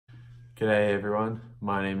G'day everyone,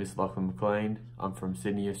 my name is Lachlan McLean, I'm from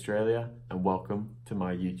Sydney, Australia, and welcome to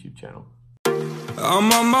my YouTube channel.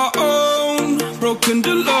 I'm on my own, broken and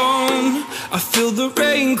alone. I feel the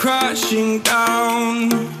rain crashing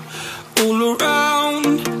down all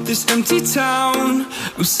around this empty town.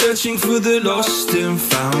 I'm searching for the lost and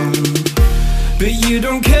found, but you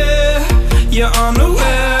don't care, you're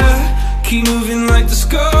unaware. Keep moving like the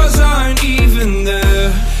scars aren't even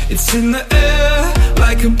there. It's in the air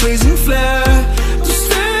like a blazing flare. Don't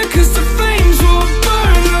stare cause the flames will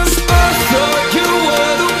burn us. I thought you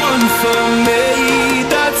were the one for me,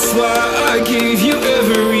 that's why I gave you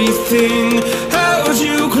everything. Held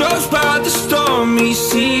you close by the stormy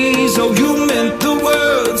seas. Oh, you meant the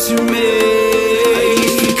world to me. I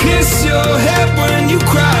used to kiss your head when you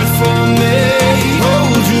cried for me.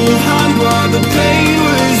 Hold your hand while the pain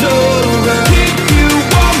was over. Keep you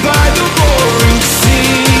warm by the roaring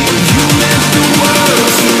sea. You meant the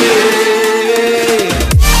world to me.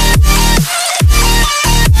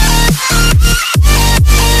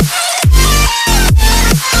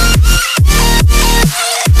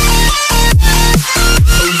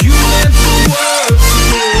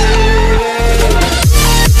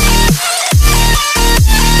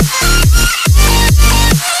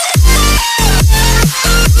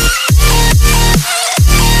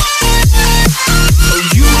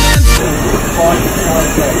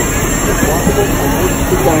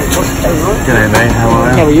 G'day mate, how are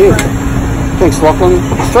you? How are you? Thanks Lachlan.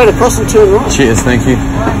 Straight across and turn right. Cheers, thank you.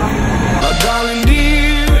 Oh, darling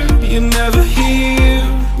dear, you're never here.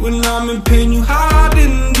 When I'm in pain you hide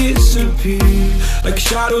and disappear, like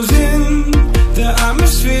shadows in the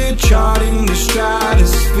atmosphere, charting the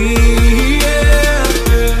stratosphere.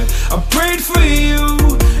 Yeah. I prayed for you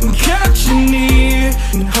and kept you near,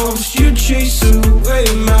 in hopes you'd chase away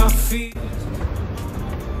my fear.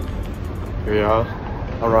 Here we are,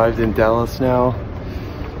 arrived in Dallas now.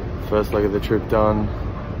 First leg of the trip done.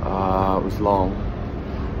 It was long.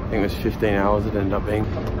 I think it was 15 hours it ended up being.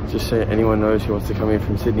 Just so anyone knows who wants to come in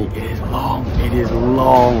from Sydney, it is long. It is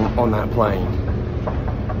long on that plane.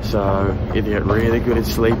 So either get really good at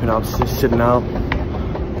sleeping up, sitting up,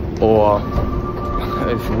 or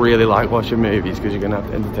it's really like watching movies because you're gonna have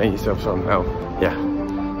to entertain yourself somehow. Yeah,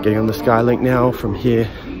 getting on the Skylink now. From here,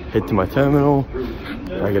 head to my terminal.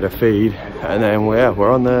 I get a feed, and then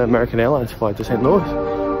we're on the American Airlines flight to St. Louis.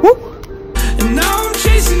 Woo! And now I'm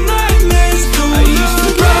chasing nightmares. I used to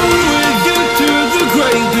run with you through the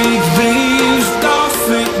great big leaves, laugh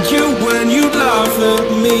at you when you laugh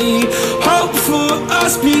at me. Hope for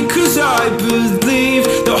us because I believe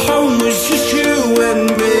the home was just you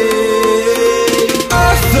and me.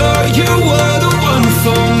 I thought you were the one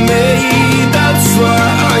for me, that's why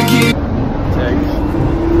I keep. Thanks.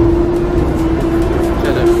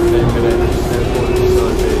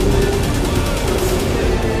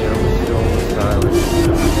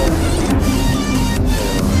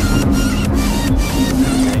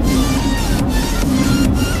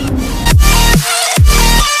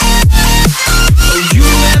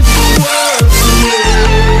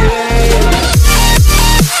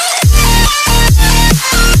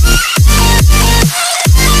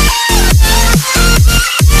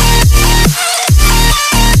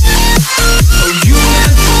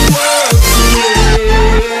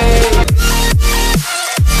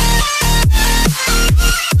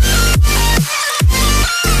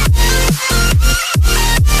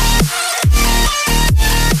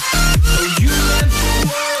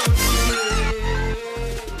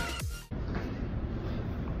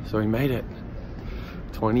 So we made it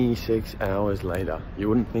 26 hours later. You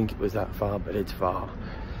wouldn't think it was that far, but it's far.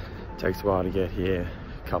 It takes a while to get here,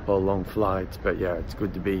 a couple of long flights, but yeah, it's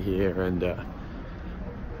good to be here and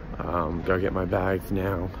go get my bags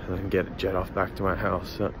now and then get a jet off back to my house.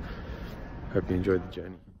 So hope you enjoyed the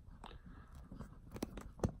journey.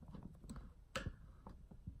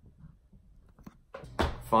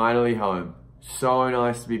 Finally home. So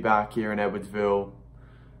nice to be back here in Edwardsville.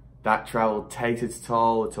 That travel takes its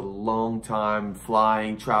toll. It's a long time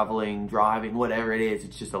flying, traveling, driving, whatever it is.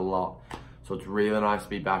 It's just a lot. So it's really nice to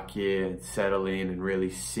be back here and settle in and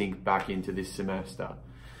really sink back into this semester.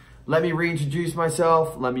 Let me reintroduce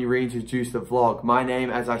myself. Let me reintroduce the vlog. My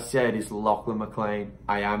name, as I said, is Lachlan McLean.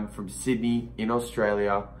 I am from Sydney in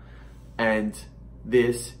Australia, and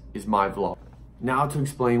this is my vlog. Now to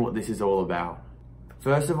explain what this is all about.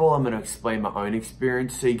 First of all, I'm going to explain my own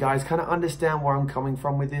experience so you guys kind of understand where I'm coming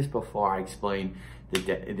from with this before I explain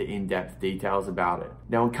the in-depth details about it.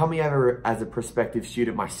 Now, when coming over as a prospective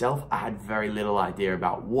student myself, I had very little idea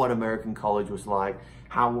about what American college was like,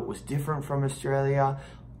 how it was different from Australia,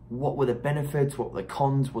 What were the benefits? What were the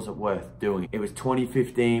cons? Was it worth doing? It was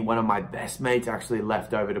 2015. One of my best mates actually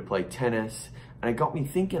left over to play tennis, and it got me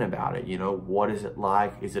thinking about it. You know, what is it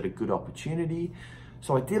like? Is it a good opportunity?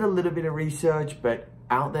 So I did a little bit of research, but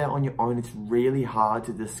out there on your own, it's really hard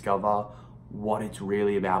to discover what it's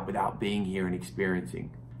really about without being here and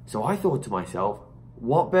experiencing. So I thought to myself,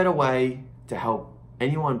 what better way to help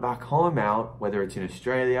anyone back home out, whether it's in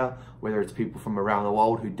Australia, whether it's people from around the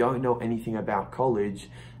world who don't know anything about college,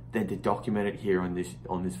 than to document it here on this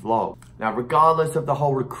vlog. Now, regardless of the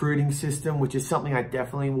whole recruiting system, which is something I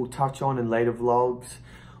definitely will touch on in later vlogs,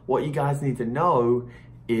 what you guys need to know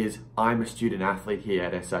is I'm a student athlete here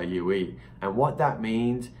at SIUE. And what that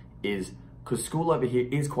means is, because school over here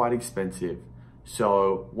is quite expensive,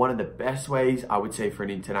 so one of the best ways I would say for an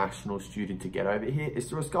international student to get over here is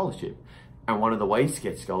through a scholarship. And one of the ways to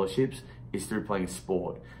get scholarships is through playing a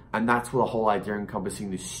sport. And that's what the whole idea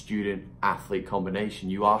encompassing the student-athlete combination.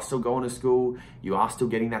 You are still going to school, you are still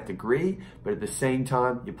getting that degree, but at the same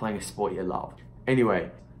time, you're playing a sport you love.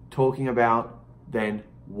 Anyway, talking about then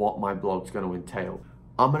what my blog's going to entail.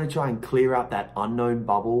 I'm going to try and clear out that unknown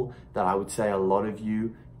bubble that I would say a lot of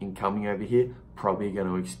you in coming over here probably going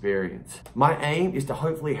to experience. My aim is to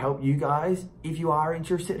hopefully help you guys, if you are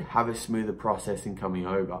interested, have a smoother process in coming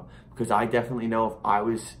over. Because I definitely know if I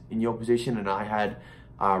was in your position and I had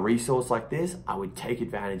a resource like this, I would take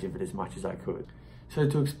advantage of it as much as I could. So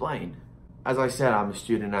to explain, as I said, I'm a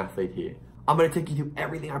student athlete here. I'm going to take you through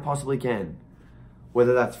everything I possibly can.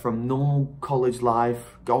 Whether that's from normal college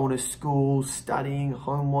life, going to school, studying,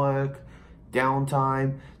 homework,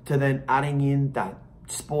 downtime, to then adding in that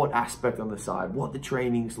sport aspect on the side, what the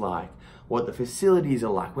training's like, what the facilities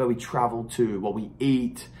are like, where we travel to, what we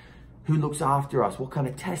eat, who looks after us, what kind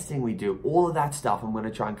of testing we do, all of that stuff. I'm going to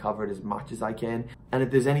try and cover it as much as I can. And if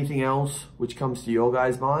there's anything else which comes to your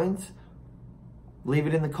guys' minds, leave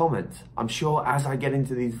it in the comments. I'm sure as I get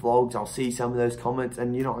into these vlogs, I'll see some of those comments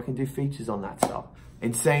and, you know, I can do features on that stuff.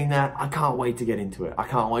 In saying that, I can't wait to get into it. I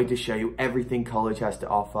can't wait to show you everything college has to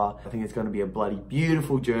offer. I think it's going to be a bloody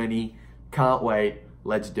beautiful journey. Can't wait.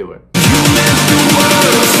 Let's do it.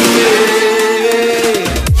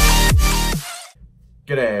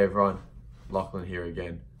 G'day everyone, Lachlan here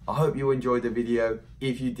again. I hope you enjoyed the video.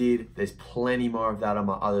 If you did, there's plenty more of that on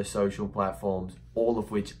my other social platforms, all of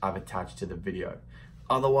which I've attached to the video.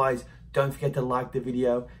 Otherwise, don't forget to like the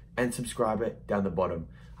video and subscribe it down the bottom.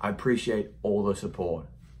 I appreciate all the support.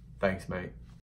 Thanks, mate.